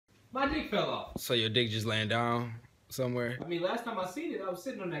My dick fell off. So your dick just laying down somewhere? I mean, last time I seen it, I was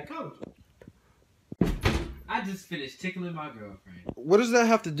sitting on that couch. I just finished tickling my girlfriend. What does that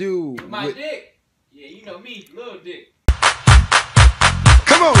have to do My with... dick? Yeah, you know me, little dick.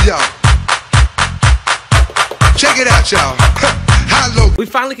 Come on, y'all. Check it out, y'all. Hello. We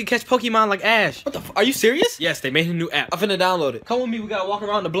finally can catch Pokemon like Ash. What the f— are you serious? Yes, they made a new app. I'm finna download it. Come with me, we gotta walk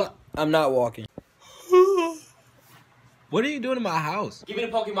around the block. I'm not walking. What are you doing in my house? Give me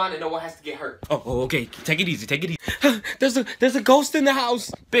the Pokemon and no one has to get hurt. Oh, okay. Take it easy, take it easy. There's a ghost in the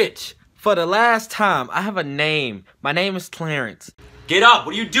house. Bitch, for the last time, I have a name. My name is Clarence. Get up!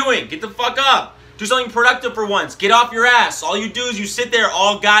 What are you doing? Get the fuck up! Do something productive for once. Get off your ass. All you do is you sit there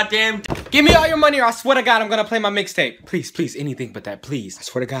all goddamn. Give me all your money or I swear to God I'm gonna play my mixtape. Please, please, anything but that, please. I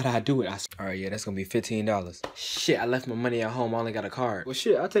swear to God I'll do it. Alright, yeah, that's gonna be $15. Shit, I left my money at home. I only got a card. Well,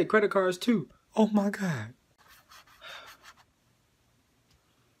 shit, I'll take credit cards too. Oh my God.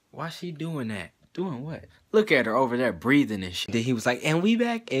 Why she doing that? Doing what? Look at her over there breathing and shit. Then he was like, and we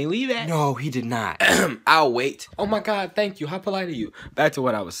back, and we back. No, he did not. I'll wait. Oh my God, thank you. How polite are you? Back to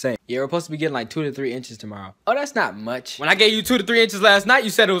what I was saying. Yeah, we're supposed to be getting like 2 to 3 inches tomorrow. Oh, that's not much. When I gave you 2 to 3 inches last night, you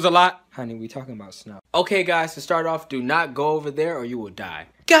said it was a lot. Honey, we talking about snow. Okay, guys, to start off, do not go over there or you will die.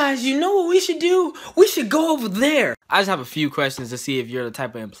 Guys, you know what we should do? We should go over there. I just have a few questions to see if you're the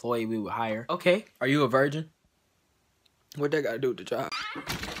type of employee we would hire. Okay, are you a virgin? What that got to do with the job?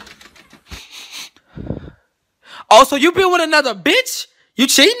 Oh, so you been with another bitch? You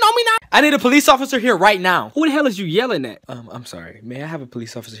cheating on me now? I need a police officer here right now. Who the hell is you yelling at? I'm sorry. May I have a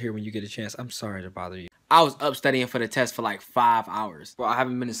police officer here when you get a chance? I'm sorry to bother you. I was up studying for the test for like 5 hours. Bro, I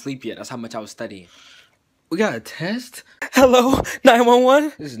haven't been asleep yet. That's how much I was studying. We got a test? Hello,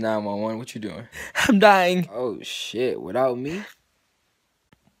 911? This is 911. What you doing? I'm dying. Oh, shit. Without me?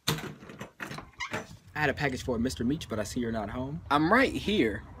 I had a package for Mr. Meech, but I see you're not home. I'm right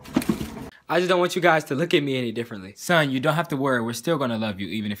here. I just don't want you guys to look at me any differently. Son, you don't have to worry. We're still gonna love you,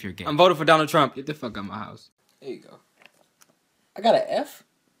 even if you're gay. I'm voting for Donald Trump. Get the fuck out of my house. There you go. I got an F?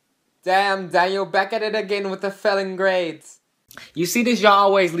 Damn, Daniel, back at it again with the failing grades. You see this? Y'all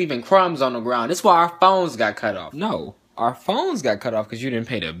always leaving crumbs on the ground. That's why our phones got cut off. No, our phones got cut off because you didn't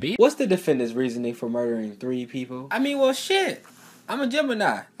pay the bill. What's the defendant's reasoning for murdering 3 people? I mean, well, shit. I'm a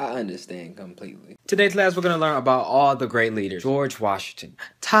Gemini. I understand completely. Today's class, we're gonna learn about all the great leaders. George Washington,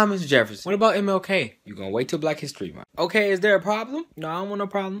 Thomas Jefferson. What about MLK? You gonna wait till Black History Month. Okay, is there a problem? No, I don't want no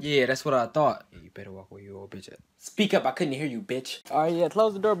problem. Yeah, that's what I thought. Yeah, you better walk where you old bitch at. Speak up, I couldn't hear you, bitch. Alright, yeah,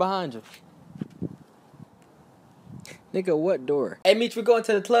 close the door behind you. Nigga, what door? Hey, Meech, we're going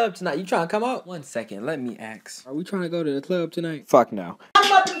to the club tonight. You trying to come out? 1 second, let me ask. Are we trying to go to the club tonight? Fuck no. I'm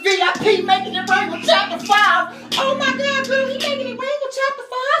up in VIP making it rain with chapter 5. Oh my God, girl, he making it rain with chapter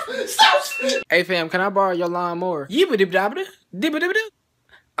 5. So Hey fam, can I borrow your lawnmower?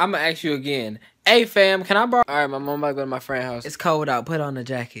 I'ma ask you again. Hey fam, can I borrow— Alright, my mom might go to my friend's house. It's cold out, put on a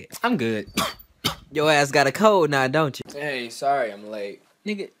jacket. I'm good. Your ass got a cold now, don't you? Hey, sorry I'm late.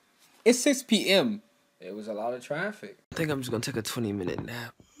 Nigga, it's 6 p.m. It was a lot of traffic. I think I'm just gonna take a 20-minute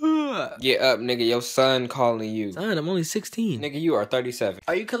nap. Get up, nigga. Your son calling you. Son, I'm only 16. Nigga, you are 37.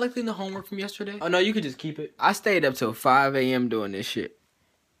 Are you collecting the homework from yesterday? Oh, no, you could just keep it. I stayed up till 5 a.m. doing this shit.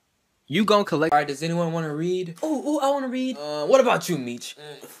 You gon' collect— Alright, does anyone want to read? Ooh, I want to read. What about you, Meech?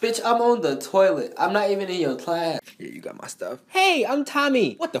 Bitch, I'm on the toilet. I'm not even in your class. Yeah, you got my stuff. Hey, I'm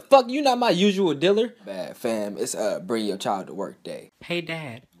Tommy. What the fuck? You not my usual dealer? Bad, fam. It's bring your child to work day. Hey,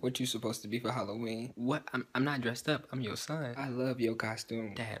 Dad. What you supposed to be for Halloween? What? I'm not dressed up. I'm your son. I love your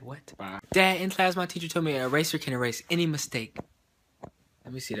costume. Dad, what? Bye. Dad, in class, my teacher told me an eraser can erase any mistake.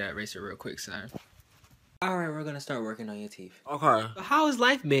 Let me see that eraser real quick, son. Alright, we're gonna start working on your teeth. Okay. So how has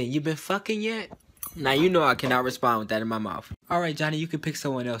life been? You been fucking yet? Now, you know I cannot respond with that in my mouth. Alright, Johnny, you can pick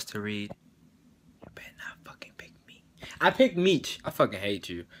someone else to read. You better not fucking pick me. I picked Meech. I fucking hate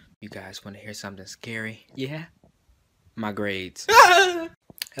you. You guys want to hear something scary? Yeah? My grades.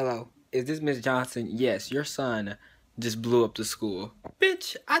 Hello, is this Miss Johnson? Yes, your son just blew up the school.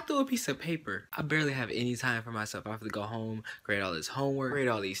 Bitch, I threw a piece of paper. I barely have any time for myself. I have to go home, grade all this homework, grade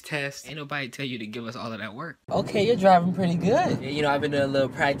all these tests. Ain't nobody tell you to give us all of that work. Okay, you're driving pretty good. Yeah, you know, I've been doing a little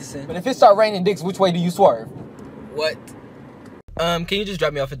practicing. But if it start raining dicks, which way do you swerve? What? Can you just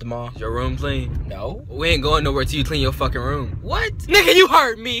drop me off at the mall? Is your room clean? No. We ain't going nowhere till you clean your fucking room. What? Nigga, you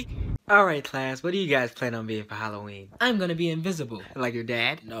heard me. Alright, class, what do you guys plan on being for Halloween? I'm gonna be invisible. Like your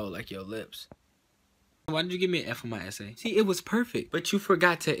dad? No, like your lips. Why did you give me an F on my essay? See, it was perfect, but you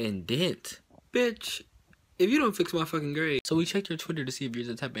forgot to indent. Bitch, if you don't fix my fucking grade. So we checked your Twitter to see if you're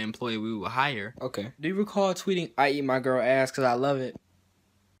the type of employee we would hire. Okay. Do you recall tweeting, I eat my girl ass because I love it?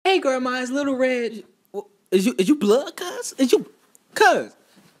 Hey, grandma, it's Little Red. Is you blood, cuz? Is you, cuz?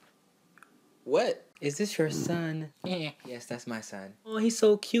 What? Is this your son? Yeah. Yes, that's my son. Oh, he's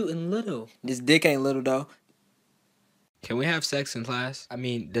so cute and little. This dick ain't little, though. Can we have sex in class? I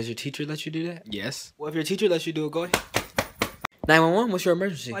mean, does your teacher let you do that? Yes. Well, if your teacher lets you do it, go ahead. 911, what's your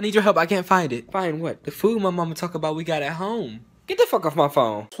emergency? I need your help. I can't find it. Find what? The food my mama talk about we got at home. Get the fuck off my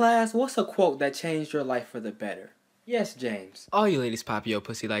phone. Class, what's a quote that changed your life for the better? Yes, James. All you ladies pop your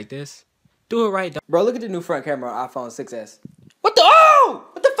pussy like this. Do it right. Bro, look at the new front camera on iPhone 6S. What the? Oh!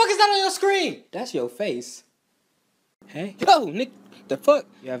 What the fuck is that on your screen? That's your face. Hey. Yo, Nick. The fuck?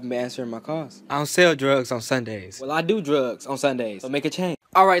 You haven't been answering my calls. I don't sell drugs on Sundays. Well, I do drugs on Sundays, so make a change.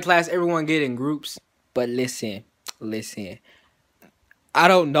 All right, class, everyone get in groups. But listen. I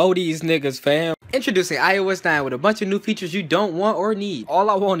don't know these niggas, fam. Introducing iOS 9 with a bunch of new features you don't want or need. All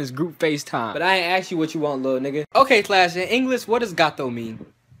I want is group FaceTime. But I ain't asked you what you want, little nigga. Okay, class, in English, what does gato mean?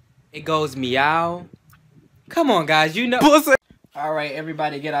 It goes meow. Come on, guys, you know. Pussy. All right,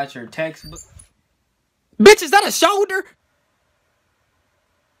 everybody get out your textbook. Bitch, is that a shoulder?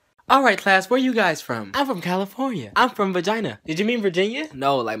 All right, class, where you guys from? I'm from California. I'm from vagina. Did you mean Virginia?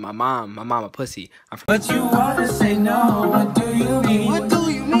 No, like my mom a pussy. I'm from. But you wanna say no, what do you mean? What do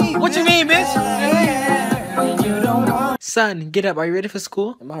you mean? What you mean, bitch? Yeah, you don't want. Son, get up. Are you ready for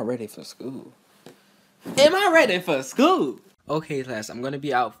school? Am I ready for school? Am I ready for school? Okay, class, I'm gonna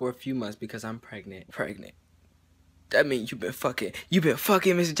be out for a few months because I'm pregnant. That means you been fucking,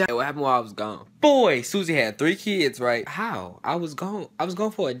 Mr. Johnson. What happened while I was gone? Boy, Susie had 3 kids, right? How? I was gone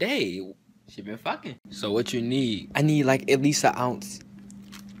for a day. She been fucking. So what you need? I need like at least an ounce.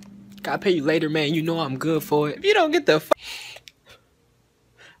 Gotta pay you later, man. You know I'm good for it. If you don't get the fuck,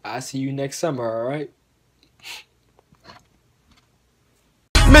 I'll see you next summer, alright?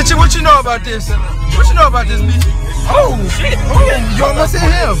 Mitchell, what you know about this? What you know about this, Mitchell? Oh, shit. Oh, you almost hit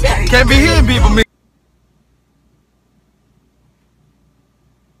him. Can't be hitting people, Mitchell.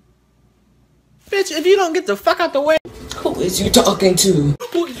 Bitch, if you don't get the fuck out the way. Who is you talking to?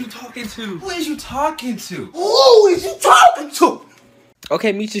 Who is you talking to? Who is you talking to? Who is you talking to?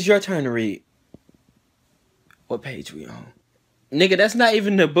 Okay, Meech, it's your turn to read. What page we on? Nigga, that's not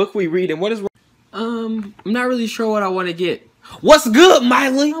even the book we read. And what is wrong? I'm not really sure what I want to get. What's good,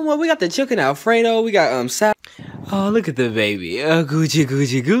 Miley? Well, we got the chicken Alfredo. We got salad. Oh, look at the baby. Gucci,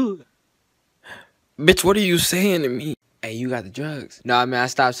 Gucci, goo. Bitch, what are you saying to me? Hey, you got the drugs. Nah, man, I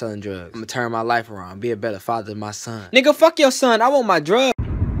stopped selling drugs. I'm gonna turn my life around. Be a better father to my son. Nigga, fuck your son. I want my drugs.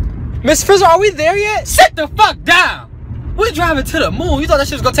 Miss Frizzle, are we there yet? Sit the fuck down. We're driving to the moon. You thought that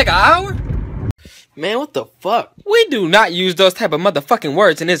shit was gonna take an hour? Man, what the fuck? We do not use those type of motherfucking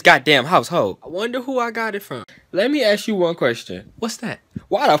words in this goddamn household. I wonder who I got it from. Let me ask you one question. What's that?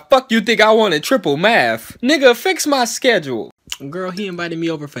 Why the fuck you think I wanted triple math? Nigga, fix my schedule. Girl, he invited me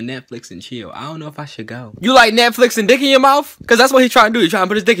over for Netflix and chill. I don't know if I should go. You like Netflix and dick in your mouth? Cause that's what he's trying to do. He's trying to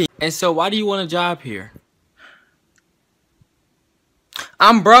put his dick in. And so why do you want a job here?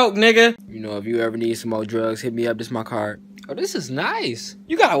 I'm broke, nigga. You know, if you ever need some more drugs, hit me up. This is my card. Oh, this is nice.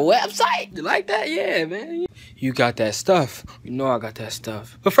 You got a website? You like that? Yeah, man. You got that stuff. You know I got that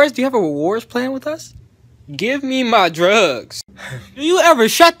stuff. But first, do you have a rewards plan with us? Give me my drugs. Do you ever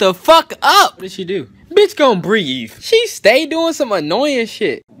shut the fuck up? What did she do? Bitch gon' breathe. She stay doing some annoying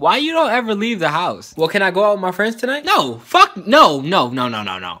shit. Why you don't ever leave the house? Well, can I go out with my friends tonight? No. Fuck. No.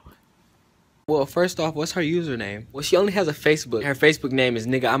 Well, first off, what's her username? Well, she only has a Facebook. Her Facebook name is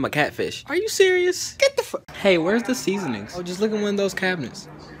nigga, I'm a catfish. Are you serious? Get the fuck. Hey, where's the seasonings? Oh, just look in one of those cabinets.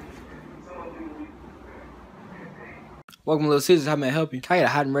 Welcome, Little Caesars. How may I help you? Can I get a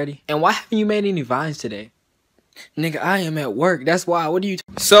hot and ready? And why haven't you made any vines today? Nigga, I am at work. That's why. What are you?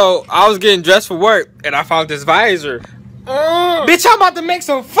 So, I was getting dressed for work, and I found this visor. Bitch, I'm about to make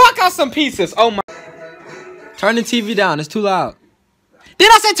some fuck out some pieces. Oh my. Turn the TV down. It's too loud. Did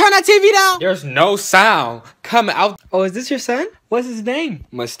I say turn that TV down? There's no sound coming out. Oh, is this your son? What's his name?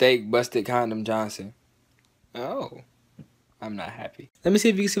 Mistake Busted Condom Johnson. Oh. I'm not happy. Let me see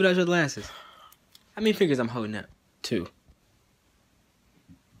if you can see without your glasses. How many fingers I'm holding up? 2.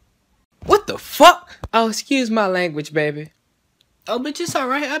 What the fuck? Oh, excuse my language, baby. Oh, bitch, it's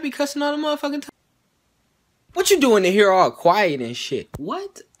alright. I be cussing all the motherfucking time. What you doing in here all quiet and shit?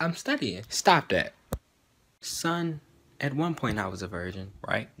 What? I'm studying. Stop that. Son, at one point I was a virgin,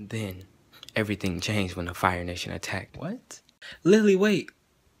 right? Then, everything changed when the Fire Nation attacked. What? Lily, wait.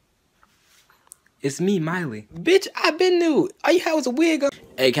 It's me, Miley. Bitch, I been nude. All you had was a wig on.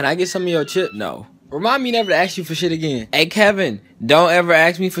 Hey, can I get some of your chip? No. Remind me never to ask you for shit again. Hey, Kevin, don't ever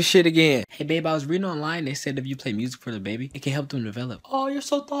ask me for shit again. Hey, babe, I was reading online. They said if you play music for the baby, it can help them develop. Oh, you're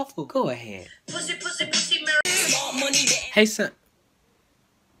so thoughtful. Go ahead. Pussy, pussy, pussy, Mary. Hey, son.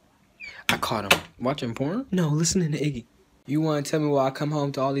 I caught him. Watching porn? No, listening to Iggy. You want to tell me why I come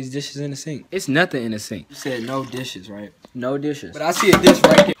home to all these dishes in the sink? It's nothing in the sink. You said no dishes, right? No dishes. But I see a dish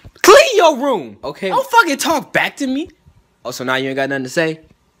right here. Clean your room, okay? Don't fucking talk back to me. Oh, so now you ain't got nothing to say?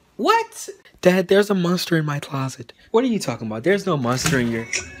 What? Dad, there's a monster in my closet. What are you talking about? There's no monster in your...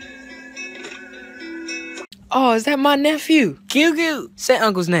 Oh, is that my nephew? Goo. Say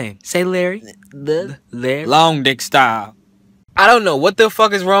uncle's name. Say Larry. Larry. Long dick style. I don't know what the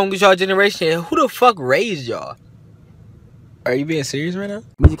fuck is wrong with y'all generation. Who the fuck raised y'all? Are you being serious right now?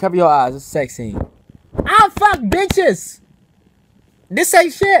 Would you cover your eyes? It's a sex scene. I fuck bitches. This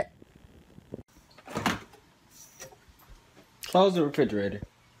ain't shit. Close the refrigerator.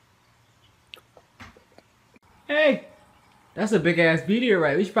 Hey, that's a big ass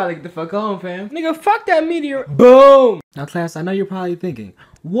meteorite. We should probably get the fuck home, fam. Nigga, fuck that meteorite. Boom. Now, class, I know you're probably thinking,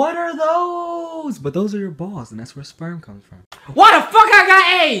 what are those? But those are your balls, and that's where sperm comes from. Why the fuck I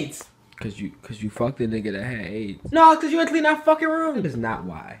got AIDS? Cause you fucked the nigga that had AIDS. No, cause you ain't clean that fucking room. That is not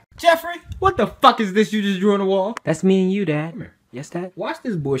why. Jeffrey, what the fuck is this you just drew on the wall? That's me and you, Dad. Come here. Yes, Dad? Watch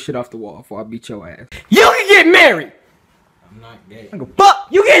this bullshit off the wall before I beat your ass. You can get married! I'm not gay. Fuck!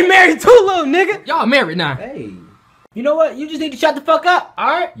 You getting married too, little nigga! Y'all married now. Hey. You know what? You just need to shut the fuck up,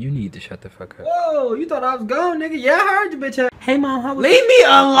 alright? You need to shut the fuck up. Whoa, you thought I was gone, nigga. Yeah, I heard you, bitch ass. Hey, Mom, how was Leave me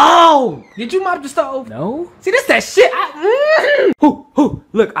alone! Did you mop the stove? No. See, this that shit.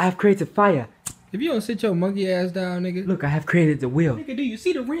 Look, I have created fire. If you don't sit your monkey ass down, nigga. Look, I have created the wheel. Nigga, do you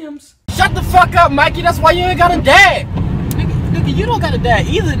see the rims? Shut the fuck up, Mikey. That's why you ain't got a dad. Nigga, you don't got a dad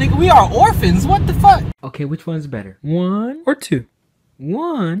either, nigga. We are orphans. What the fuck? Okay, which one's better? 1 or 2?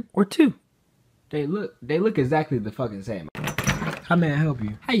 1 or 2? They look exactly the fucking same. How may I help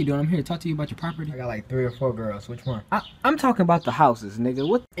you? How you doing? I'm here to talk to you about your property. I got like 3 or 4 girls. Which one? I'm talking about the houses, nigga.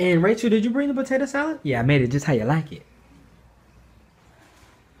 What? And Rachel, did you bring the potato salad? Yeah, I made it just how you like it.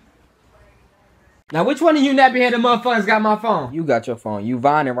 Now, which one of you nappy-headed motherfuckers got my phone? You got your phone. You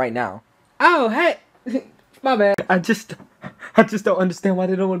vining right now. Oh, hey. My bad. I just don't understand why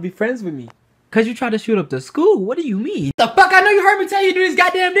they don't want to be friends with me. Cause you tried to shoot up the school. What do you mean? The fuck? I know you heard me tell you to do these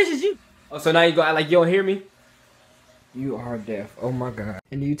goddamn dishes. You. Oh, so now you go act like you don't hear me? You are deaf. Oh my god.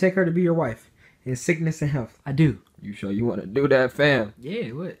 And do you take her to be your wife in sickness and health? I do. You sure you want to do that, fam?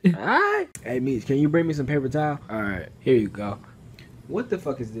 Yeah. What? All right. Hey, Meech, can you bring me some paper towel? All right. Here you go. What the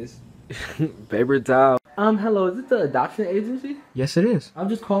fuck is this? Paper towel. Hello. Is it the adoption agency? Yes, it is. I'm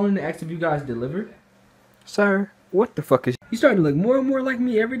just calling to ask if you guys deliver. Sir, what the fuck is... You starting to look more and more like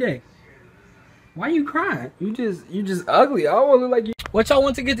me every day. Why you crying? You just ugly. I don't want to look like you. What y'all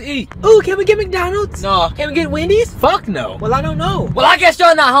want to get to eat? Ooh, can we get McDonald's? No. Can we get Wendy's? Fuck no. Well, I don't know. Well, I guess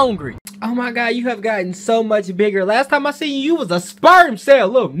y'all not hungry. Oh my god, you have gotten so much bigger. Last time I seen you, you was a sperm cell,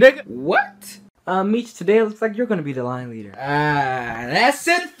 little nigga. What? Meech, today it looks like you're gonna be the line leader. That's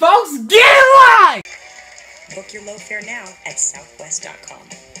it, folks. Get in line! Book your low fare now at southwest.com.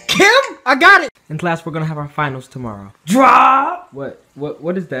 Kim, I got it. In class, we're gonna have our finals tomorrow. Drop.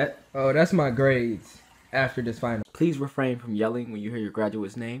 What is that? Oh, that's my grades after this final. Please refrain from yelling when you hear your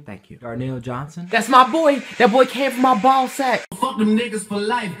graduate's name. Thank you. Darnell Johnson. That's my boy. That boy came from my ball sack. Fuck them niggas for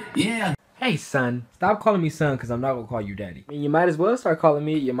life. Yeah. Hey, son. Stop calling me son, cause I'm not gonna call you daddy. I mean, you might as well start calling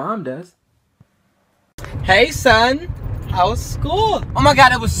me your mom does. Hey, son. How's school? Oh my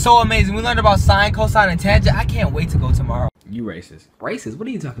god, it was so amazing. We learned about sine, cosine, and tangent. I can't wait to go tomorrow. You racist. Racist? What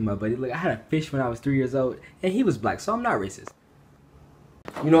are you talking about, buddy? Look, I had a fish when I was 3 years old, and he was black, so I'm not racist.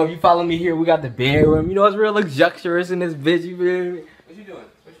 You know, if you follow me here, we got the bedroom. You know, it's real luxurious in this bitch. You feel me? What you doing?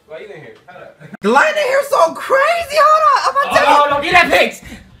 Why you in here? Hold up. The light in here so crazy. Hold on. I'm gonna tell you. Get that pics.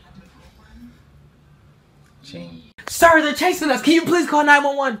 Sir, they're chasing us. Can you please call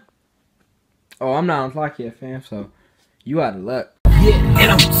 911? Oh, I'm not on clock yet, fam, so you out of luck. Yeah,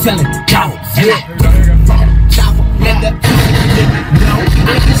 and I'm selling dogs. Yeah.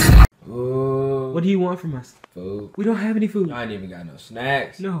 What do you want from us? Food. We don't have any food. I ain't even got no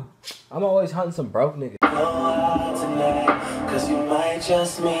snacks. No. I'm always hunting some broke niggas. Cause you might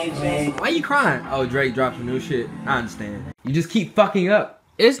just meet me. Why you crying? Oh, Drake dropped some new shit. I understand. You just keep fucking up.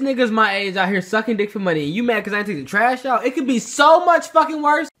 It's niggas my age out here sucking dick for money. You mad cause I ain't take the trash out? It could be so much fucking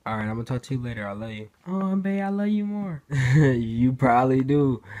worse. Alright, I'm gonna talk to you later. I love you. Oh, babe, I love you more. You probably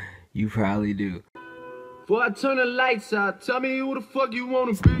do. You probably do. Before I turn the lights out, tell me who the fuck you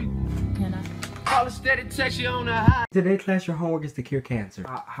wanna be. Can I? Call a steady text you on the high. Today, class, your homework is to cure cancer.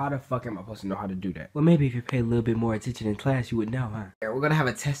 How the fuck am I supposed to know how to do that? Well, maybe if you pay a little bit more attention in class, you would know, huh? Yeah, we're gonna have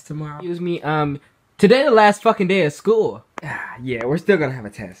a test tomorrow. Excuse me, today the last fucking day of school. Yeah, we're still gonna have a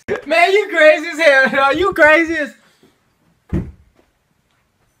test. Man, you crazy as hell, no, you crazy as...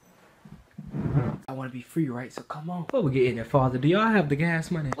 I want to be free, right? So come on. Before we get in there, Father, do y'all have the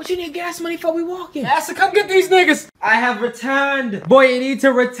gas money? What you need gas money for? We walking. Asa, come get these niggas. I have returned. Boy, you need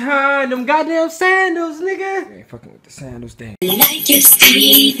to return them goddamn sandals, nigga. You ain't fucking with the sandals, thing. Like your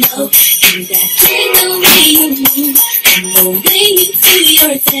speed, no, and that the way you to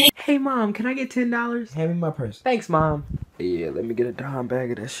your day. Hey, Mom, can I get $10? Hand me my purse. Thanks, Mom. Yeah, let me get a dime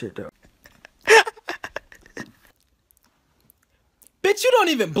bag of that shit, though. Bitch, you don't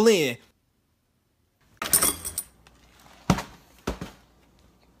even blend.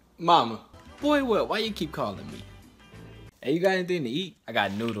 Mama. Boy, what? Why you keep calling me? Hey, you got anything to eat? I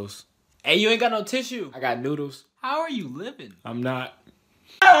got noodles. Hey, you ain't got no tissue? I got noodles. How are you living? I'm not.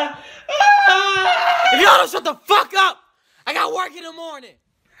 If y'all don't shut the fuck up, I got work in the morning.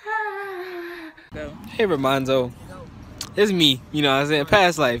 Hey, Ramonzo. It's me. You know what I'm saying?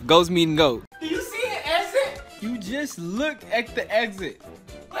 Past life. Ghost meeting goat. Do you see an exit? You just look at the exit.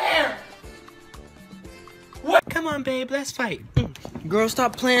 Where? What? Come on, babe. Let's fight. Girl,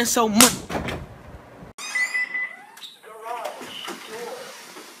 stop playing so much.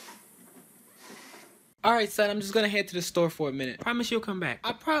 Alright, son, I'm just gonna head to the store for a minute. Promise you'll come back.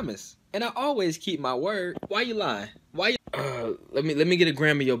 I promise. And I always keep my word. Why you lying? Why you... let me get a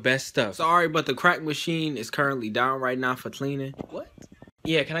gram of your best stuff. Sorry, but the crack machine is currently down right now for cleaning. What?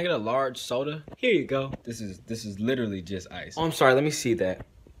 Yeah, can I get a large soda? Here you go. This is literally just ice. Oh, I'm sorry, let me see that.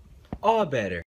 All better.